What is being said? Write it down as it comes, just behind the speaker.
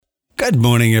Good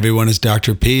morning, everyone. It's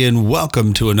Dr. P, and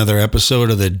welcome to another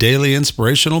episode of the Daily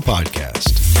Inspirational Podcast.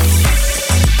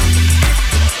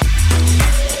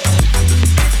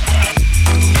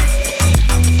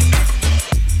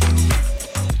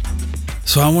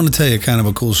 So I want to tell you kind of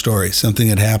a cool story, something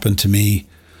that happened to me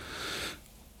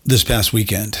this past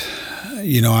weekend.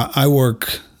 You know, I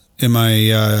work in my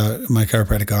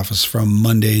chiropractic office from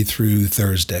Monday through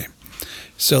Thursday.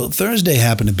 So Thursday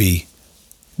happened to be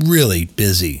really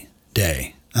busy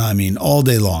day. I mean, all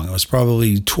day long. It was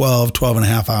probably 12 and a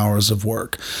half hours of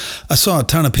work. I saw a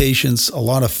ton of patients, a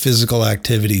lot of physical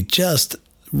activity, just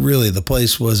really the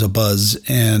place was abuzz.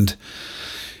 And,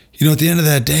 you know, at the end of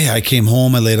that day, I came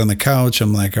home, I laid on the couch.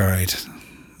 I'm like, all right,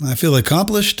 I feel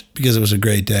accomplished because it was a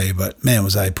great day, but man,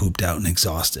 was I pooped out and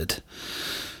exhausted.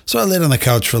 So I laid on the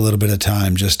couch for a little bit of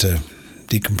time just to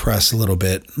decompress a little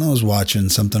bit. And I was watching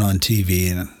something on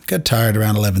TV and I got tired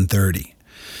around 11:30.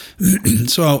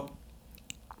 So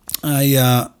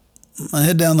I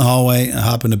head down the hallway, I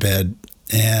hop into bed,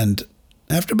 and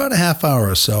after about a half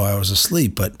hour or so, I was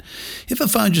asleep. But if you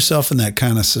find yourself in that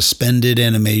kind of suspended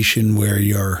animation where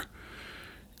you're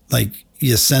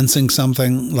sensing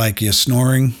something, like you're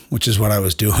snoring, which is what I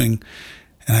was doing,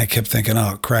 and I kept thinking,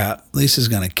 oh, crap, Lisa's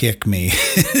going to kick me.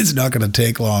 It's not going to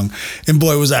take long. And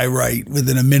boy, was I right.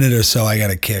 Within a minute or so, I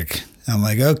got a kick. I'm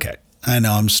like, okay, I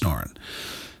know I'm snoring.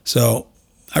 So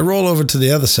I roll over to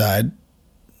the other side.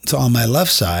 It's on my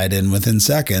left side, and within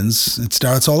seconds, it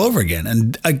starts all over again.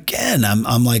 And again,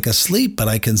 I'm like asleep, but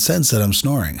I can sense that I'm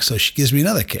snoring. So she gives me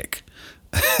another kick.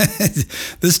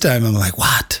 This time I'm like,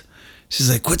 what? She's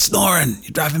like, quit snoring.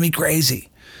 You're driving me crazy.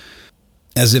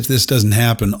 As if this doesn't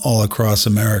happen all across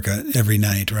America every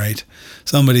night, right?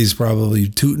 Somebody's probably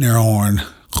tooting their horn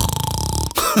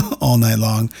all night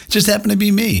long. It just happened to be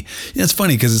me. It's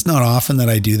funny because it's not often that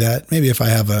I do that. Maybe if I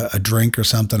have a drink or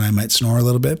something, I might snore a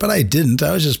little bit, but I didn't.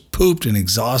 I was just pooped and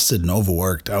exhausted and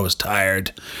overworked. I was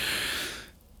tired.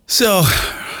 So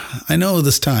I know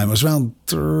this time, it was around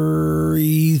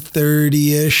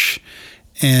 3:30-ish,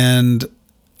 and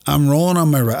I'm rolling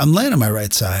on my right, I'm laying on my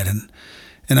right side, and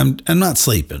I'm not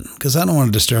sleeping because I don't want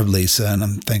to disturb Lisa, and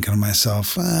I'm thinking to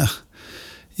myself,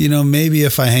 you know, maybe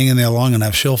if I hang in there long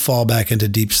enough, she'll fall back into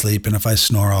deep sleep, and if I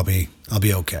snore, I'll be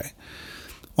okay.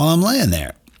 While I'm laying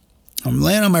there, I'm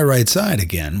laying on my right side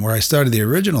again, where I started the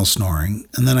original snoring,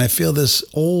 and then I feel this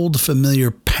old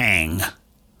familiar pang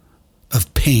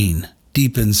of pain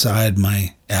deep inside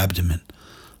my abdomen.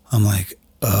 I'm like,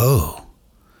 oh,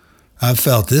 I've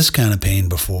felt this kind of pain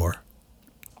before.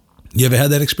 You ever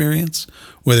had that experience?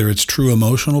 Whether it's true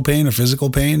emotional pain or physical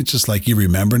pain, it's just like you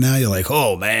remember now. You're like,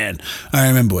 oh man, I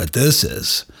remember what this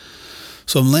is.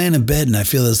 So I'm laying in bed and I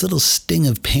feel this little sting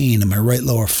of pain in my right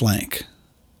lower flank.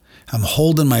 I'm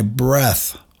holding my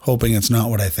breath, hoping it's not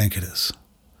what I think it is.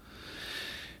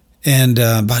 And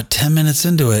about 10 minutes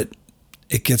into it,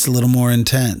 it gets a little more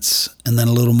intense, and then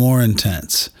a little more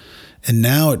intense. And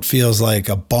now it feels like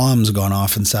a bomb's gone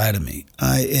off inside of me.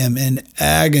 I am in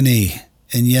agony.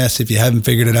 And yes, if you haven't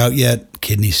figured it out yet,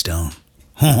 kidney stone.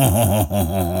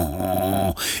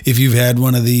 If you've had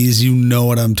one of these, you know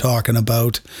what I'm talking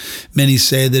about. Many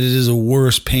say that it is a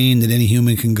worse pain that any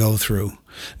human can go through.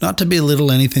 Not to belittle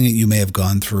anything that you may have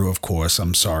gone through, of course.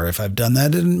 I'm sorry if I've done that. I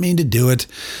didn't mean to do it.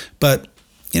 But,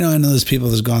 you know, I know there's people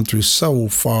that's gone through so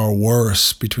far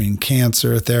worse between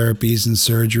cancer, therapies, and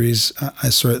surgeries. I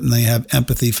certainly have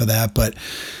empathy for that. But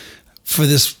for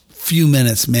this few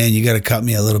minutes, man, you got to cut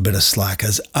me a little bit of slack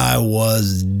because I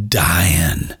was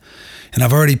dying. And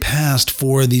I've already passed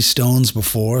 4 of these stones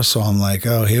before, so I'm like,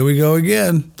 oh, here we go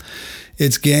again.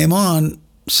 It's game on.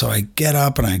 So I get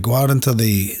up and I go out into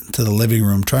the living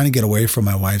room, trying to get away from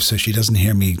my wife so she doesn't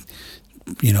hear me,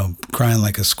 you know, crying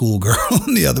like a schoolgirl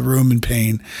in the other room in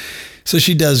pain. So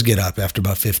she does get up after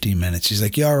about 15 minutes. She's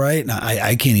like, you all right? And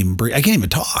I can't even breathe. I can't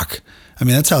even talk. I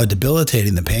mean, that's how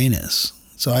debilitating the pain is.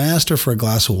 So I asked her for a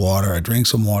glass of water. I drank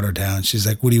some water down. She's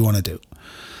like, what do you want to do?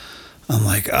 I'm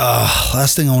like,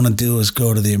 last thing I want to do is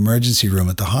go to the emergency room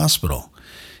at the hospital.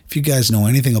 If you guys know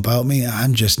anything about me,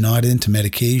 I'm just not into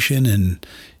medication and,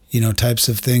 you know, types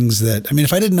of things that, I mean,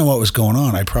 if I didn't know what was going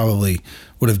on, I probably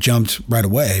would have jumped right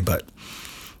away. But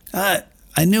I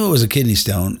knew it was a kidney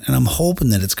stone, and I'm hoping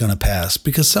that it's going to pass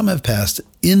because some have passed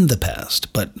in the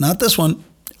past, but not this one.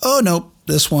 Oh, nope.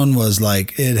 This one was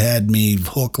like, it had me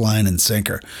hook, line, and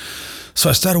sinker. So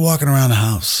I started walking around the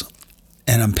house,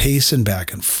 and I'm pacing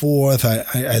back and forth.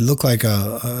 I look like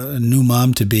a new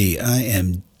mom-to-be. I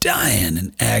am dying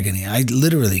in agony. I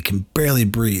literally can barely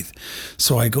breathe.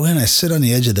 So I go in, I sit on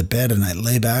the edge of the bed, and I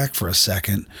lay back for a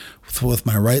second with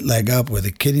my right leg up where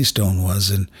the kidney stone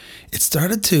was, and it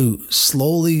started to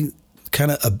slowly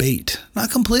kind of abate.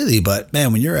 Not completely, but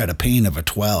man, when you're at a pain of a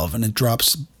 12 and it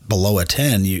drops below a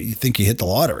 10, you think you hit the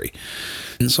lottery.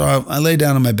 And so I lay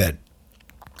down in my bed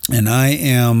and I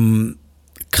am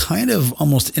kind of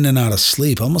almost in and out of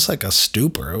sleep, almost like a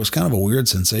stupor. It was kind of a weird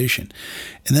sensation.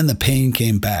 And then the pain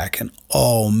came back. And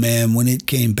oh man, when it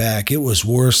came back, it was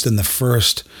worse than the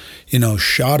first,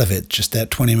 shot of it just that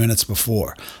 20 minutes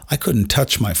before. I couldn't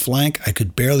touch my flank. I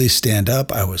could barely stand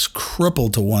up. I was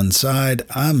crippled to one side.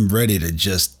 I'm ready to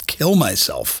just kill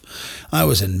myself. I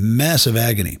was in massive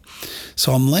agony.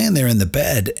 So I'm laying there in the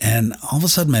bed and all of a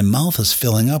sudden my mouth is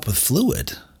filling up with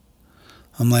fluid.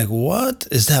 I'm like, what?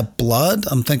 Is that blood?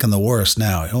 I'm thinking the worst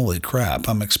now. Holy crap.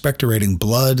 I'm expectorating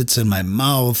blood. It's in my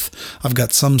mouth. I've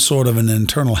got some sort of an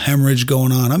internal hemorrhage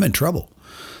going on. I'm in trouble.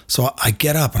 So I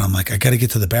get up and I'm like, I got to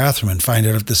get to the bathroom and find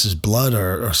out if this is blood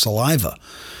or saliva.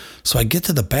 So I get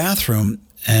to the bathroom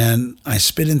and I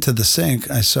spit into the sink.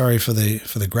 I'm sorry for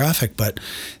the graphic, but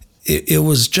it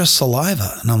was just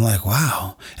saliva. And I'm like,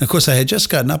 wow. And of course, I had just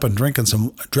gotten up and drinking.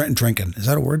 Is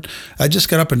that a word? I just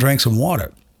got up and drank some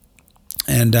water.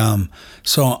 And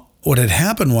so what had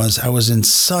happened was I was in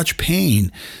such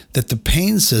pain that the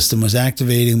pain system was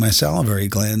activating my salivary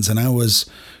glands and I was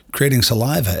creating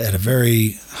saliva at a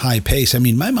very high pace. I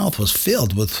mean, my mouth was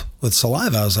filled with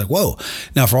saliva. I was like, whoa.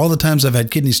 Now, for all the times I've had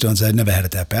kidney stones, I'd never had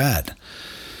it that bad.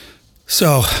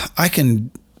 So I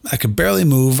could barely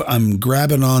move. I'm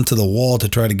grabbing onto the wall to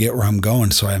try to get where I'm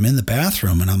going. So I'm in the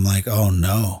bathroom and I'm like, oh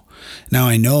no. Now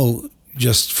I know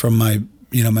just from my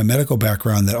medical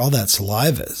background that all that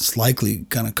saliva is likely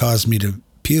going to cause me to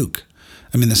puke.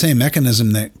 I mean, the same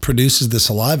mechanism that produces the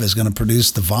saliva is going to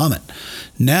produce the vomit.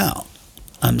 Now,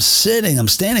 I'm standing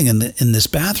in this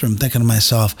bathroom thinking to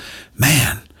myself,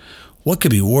 man, what could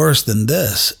be worse than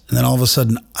this? And then all of a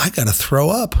sudden, I got to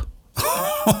throw up.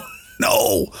 Oh,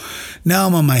 no. Now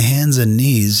I'm on my hands and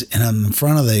knees and I'm in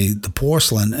front of the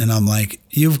porcelain and I'm like,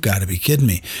 you've got to be kidding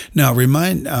me. Now,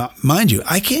 mind you,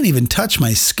 I can't even touch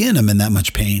my skin. I'm in that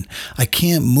much pain. I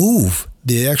can't move.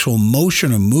 The actual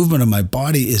motion or movement of my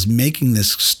body is making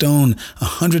this stone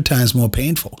 100 times more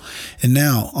painful. And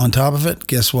now, on top of it,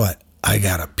 guess what? I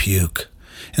got to puke.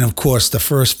 And of course, the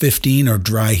first 15 are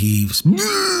dry heaves.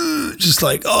 Just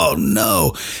like, oh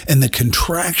no. And the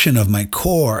contraction of my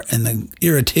core and the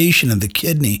irritation of the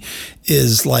kidney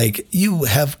is like, you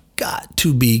have got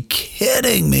to be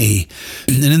kidding me.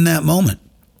 And in that moment,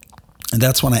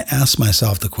 that's when I asked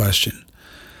myself the question.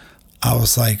 I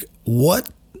was like, what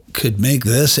could make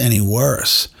this any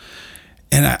worse?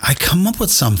 And I come up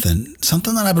with something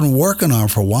that I've been working on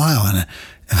for a while. And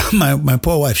my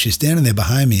poor wife, she's standing there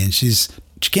behind me and she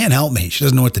can't help me. She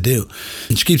doesn't know what to do.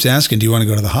 And she keeps asking, do you want to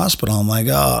go to the hospital? I'm like,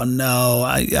 oh no,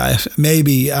 I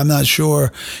maybe, I'm not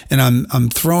sure. And I'm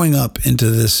throwing up into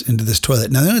this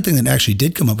toilet. Now, the only thing that actually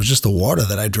did come up was just the water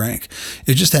that I drank.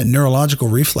 It's just that neurological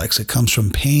reflex that comes from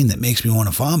pain that makes me want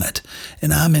to vomit.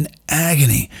 And I'm in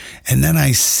agony. And then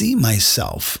I see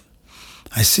myself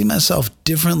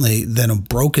differently than a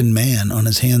broken man on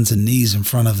his hands and knees in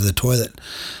front of the toilet.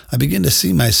 I begin to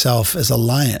see myself as a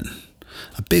lion.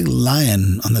 A big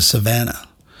lion on the savannah.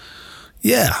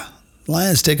 Yeah,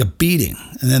 lions take a beating,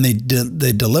 and then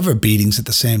they deliver beatings at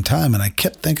the same time. And I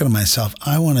kept thinking to myself,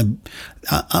 I'm going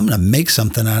to make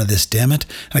something out of this, damn it.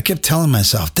 And I kept telling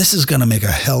myself, this is going to make a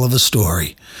hell of a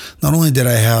story. Not only did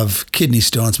I have kidney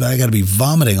stones, but I got to be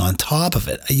vomiting on top of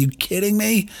it. Are you kidding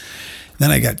me?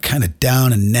 Then I got kind of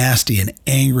down and nasty and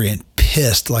angry and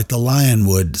pissed like the lion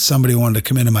would. Somebody wanted to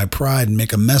come into my pride and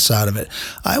make a mess out of it.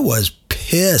 I was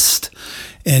pissed.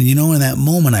 And in that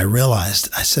moment I realized,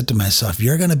 I said to myself,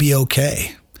 you're going to be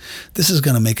okay. This is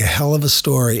going to make a hell of a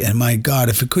story. And my God,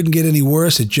 if it couldn't get any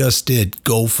worse, it just did.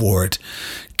 Go for it.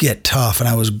 Get tough. And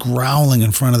I was growling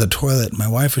in front of the toilet. My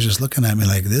wife was just looking at me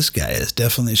like, this guy is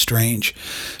definitely strange.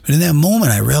 But in that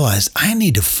moment I realized I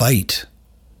need to fight.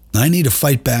 I need to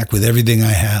fight back with everything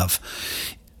I have.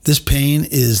 This pain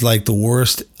is like the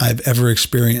worst I've ever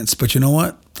experienced. But you know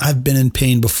what? I've been in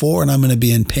pain before and I'm going to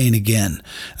be in pain again.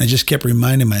 I just kept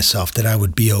reminding myself that I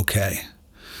would be okay.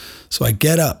 So I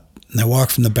get up and I walk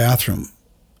from the bathroom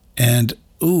and,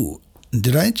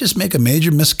 did I just make a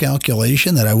major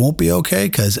miscalculation that I won't be okay?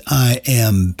 Because I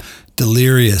am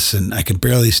delirious and I can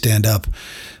barely stand up.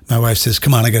 My wife says,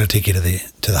 come on, I got to take you to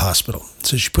the hospital.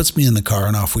 So she puts me in the car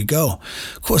and off we go.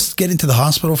 Of course, getting to the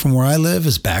hospital from where I live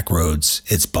is back roads.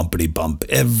 It's bumpity bump.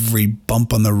 Every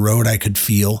bump on the road I could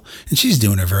feel. And she's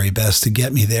doing her very best to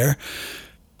get me there.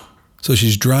 So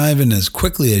she's driving as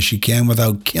quickly as she can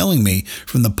without killing me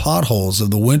from the potholes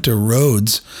of the winter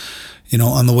roads,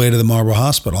 on the way to the Marlborough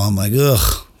Hospital. I'm like,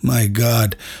 ugh, my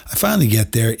God. I finally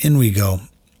get there. In we go.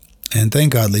 And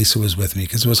thank God Lisa was with me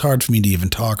because it was hard for me to even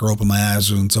talk or open my eyes.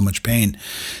 I was in so much pain.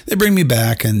 They bring me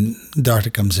back and the doctor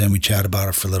comes in. We chat about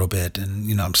it for a little bit.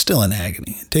 And, I'm still in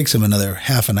agony. It takes him another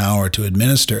half an hour to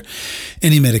administer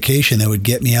any medication that would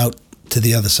get me out to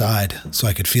the other side so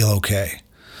I could feel okay.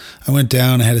 I went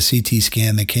down, I had a CT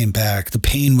scan, they came back. The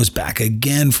pain was back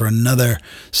again for another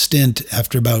stint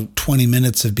after about 20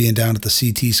 minutes of being down at the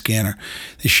CT scanner.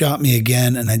 They shot me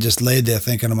again, and I just laid there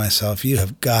thinking to myself, you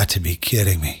have got to be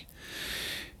kidding me.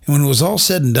 And when it was all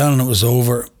said and done and it was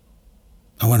over,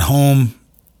 I went home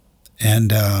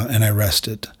and I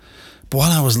rested. But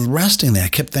while I was resting there, I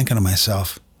kept thinking to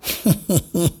myself,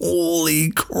 holy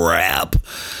crap,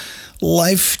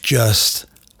 life just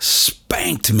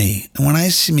spanked me. And when I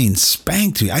mean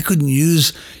spanked me, I couldn't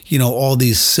use, all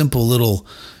these simple little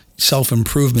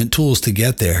self-improvement tools to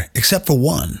get there, except for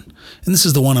one. And this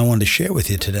is the one I wanted to share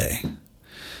with you today.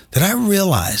 That I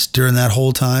realized during that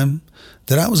whole time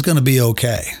that I was going to be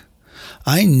okay.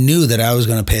 I knew that I was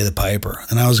going to pay the piper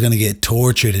and I was going to get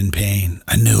tortured in pain.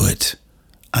 I knew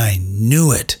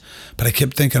it. But I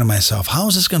kept thinking to myself, how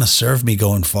is this going to serve me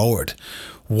going forward?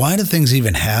 Why do things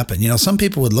even happen? Some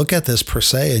people would look at this per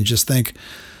se and just think,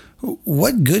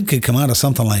 what good could come out of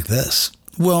something like this?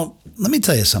 Well, let me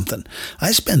tell you something.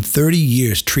 I spent 30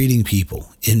 years treating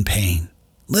people in pain.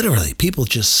 Literally, people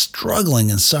just struggling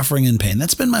and suffering in pain.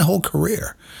 That's been my whole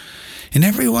career. And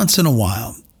every once in a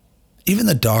while, even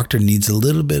the doctor needs a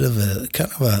little bit of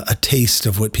a taste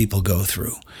of what people go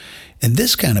through. And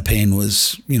this kind of pain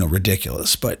was,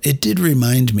 ridiculous, but it did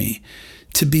remind me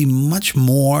to be much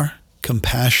more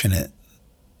compassionate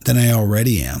than I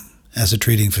already am as a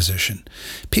treating physician.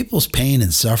 People's pain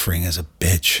and suffering is a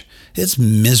bitch. It's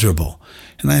miserable.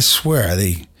 And I swear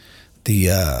the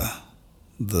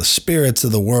spirits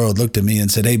of the world looked at me and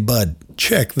said, hey, bud,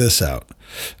 check this out.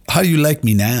 How do you like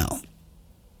me now?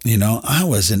 I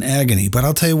was in agony, but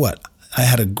I'll tell you what, I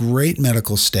had a great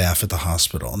medical staff at the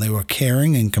hospital and they were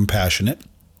caring and compassionate.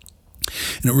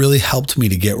 And it really helped me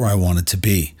to get where I wanted to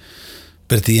be.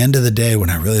 But at the end of the day, when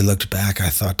I really looked back, I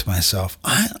thought to myself,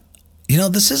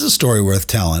 this is a story worth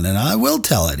telling, and I will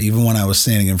tell it, even when I was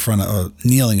kneeling in front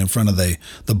of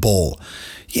the bowl.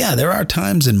 Yeah, there are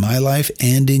times in my life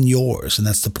and in yours, and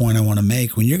that's the point I want to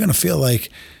make, when you're going to feel like,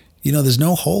 there's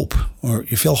no hope, or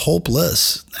you feel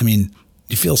hopeless. I mean,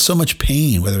 you feel so much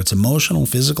pain, whether it's emotional,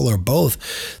 physical, or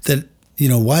both, that,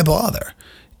 why bother?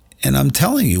 And I'm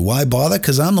telling you, why bother?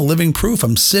 Because I'm the living proof.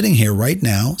 I'm sitting here right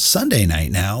now, Sunday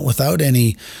night now, without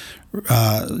any,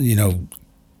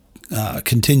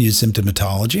 continued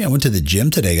symptomatology. I went to the gym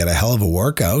today, got a hell of a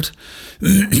workout,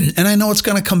 and I know it's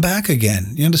going to come back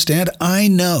again. You understand? I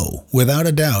know, without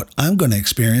a doubt, I'm going to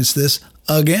experience this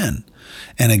again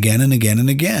and again and again and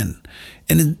again.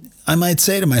 And I might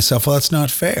say to myself, well, that's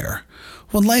not fair.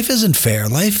 Well, life isn't fair.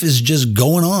 Life is just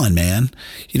going on, man.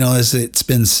 As it's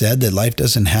been said, that life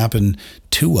doesn't happen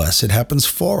to us. It happens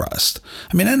for us.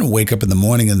 I mean, I didn't wake up in the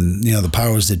morning and, the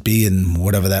powers that be and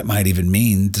whatever that might even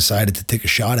mean decided to take a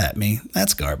shot at me.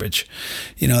 That's garbage.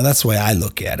 That's the way I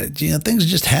look at it. Things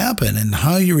just happen, and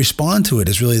how you respond to it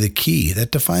is really the key.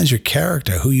 That defines your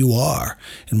character, who you are,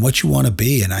 and what you want to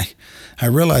be. And I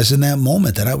realized in that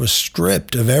moment that I was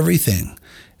stripped of everything.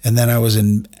 And then I was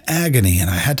in agony and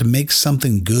I had to make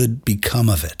something good become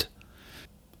of it.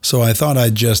 So I thought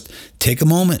I'd just take a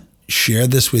moment, share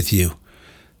this with you.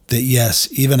 That yes,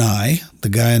 even I, the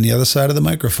guy on the other side of the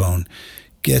microphone,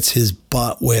 gets his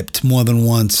butt whipped more than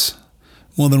once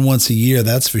a year,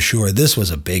 that's for sure. This was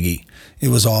a biggie. It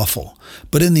was awful.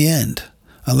 But in the end,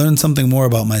 I learned something more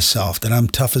about myself, that I'm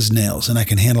tough as nails and I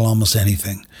can handle almost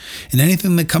anything. And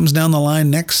anything that comes down the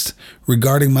line next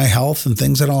regarding my health and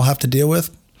things that I'll have to deal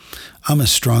with, I'm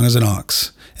as strong as an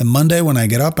ox. And Monday when I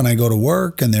get up and I go to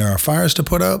work and there are fires to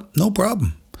put out, no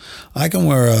problem. I can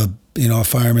wear a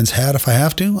fireman's hat if I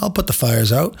have to. I'll put the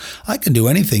fires out. I can do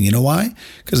anything. You know why?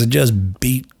 Because I just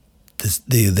beat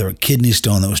the kidney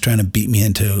stone that was trying to beat me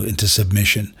into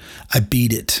submission. I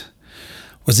beat it.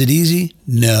 Was it easy?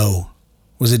 No.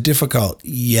 Was it difficult?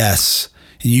 Yes.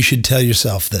 And you should tell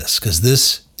yourself this, because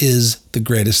this is the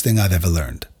greatest thing I've ever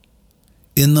learned.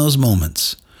 In those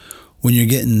moments, when you're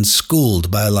getting schooled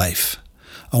by life,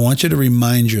 I want you to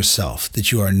remind yourself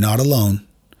that you are not alone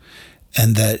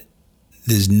and that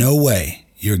there's no way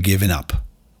you're giving up.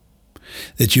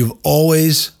 That you've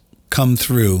always come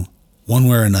through one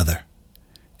way or another,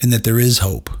 and that there is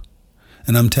hope.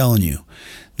 And I'm telling you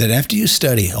that after you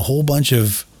study a whole bunch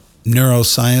of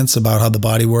neuroscience about how the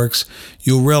body works,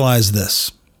 you'll realize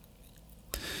this,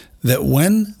 that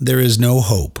when there is no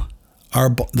hope,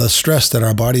 the stress that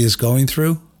our body is going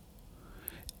through,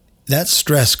 that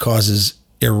stress causes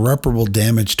irreparable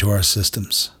damage to our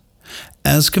systems.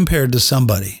 as compared to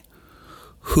somebody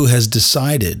who has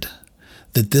decided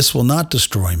that this will not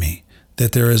destroy me,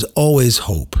 that there is always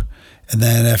hope, and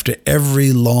that after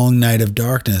every long night of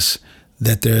darkness,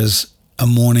 that there's a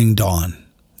morning dawn.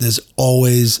 There's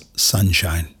always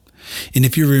sunshine. And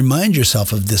if you remind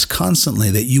yourself of this constantly,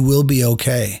 that you will be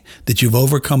okay, that you've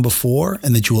overcome before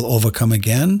and that you will overcome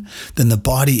again, then the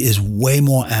body is way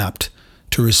more apt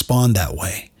to respond that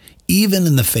way, even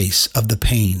in the face of the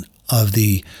pain, of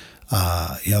the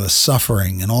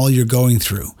suffering and all you're going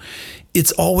through.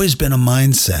 It's always been a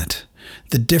mindset.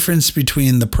 The difference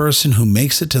between the person who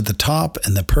makes it to the top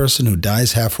and the person who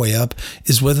dies halfway up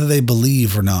is whether they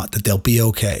believe or not that they'll be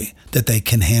okay, that they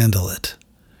can handle it.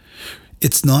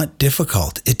 It's not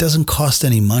difficult. It doesn't cost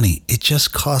any money. It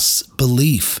just costs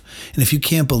belief. And if you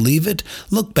can't believe it,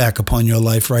 look back upon your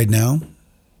life right now.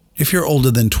 If you're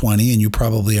older than 20, and you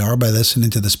probably are by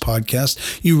listening to this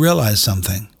podcast, you realize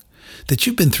something, that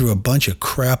you've been through a bunch of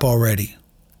crap already,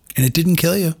 and it didn't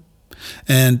kill you.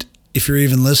 And if you're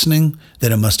even listening,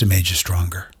 then it must have made you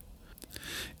stronger.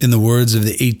 In the words of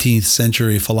the 18th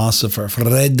century philosopher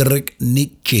Friedrich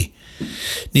Nietzsche,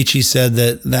 Nietzsche said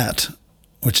that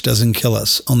which doesn't kill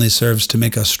us only serves to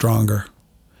make us stronger.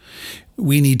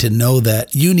 We need to know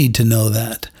that. You need to know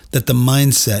that the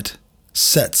mindset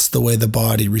sets the way the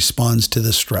body responds to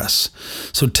the stress.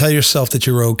 So tell yourself that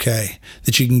you're okay,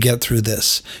 that you can get through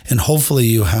this, and hopefully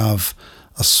you have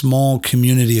a small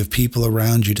community of people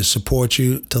around you to support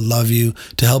you, to love you,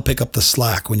 to help pick up the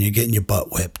slack when you're getting your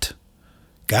butt whipped.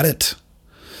 Got it?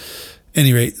 At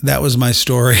any rate, that was my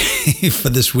story for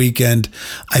this weekend.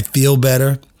 I feel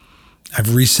better.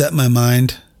 I've reset my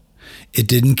mind. It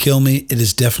didn't kill me. It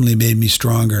has definitely made me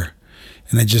stronger.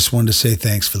 And I just wanted to say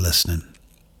thanks for listening.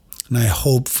 And I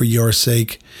hope for your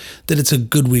sake that it's a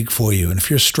good week for you. And if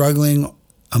you're struggling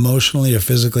emotionally or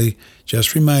physically,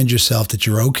 just remind yourself that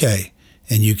you're okay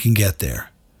and you can get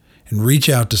there. And reach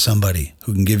out to somebody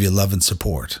who can give you love and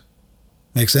support.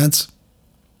 Make sense?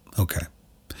 Okay.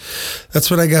 That's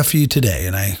what I got for you today.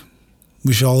 And I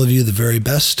wish all of you the very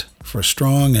best for a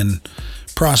strong and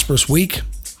prosperous week.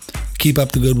 Keep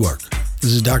up the good work.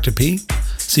 This is Dr. P.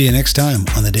 See you next time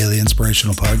on the Daily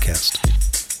Inspirational Podcast.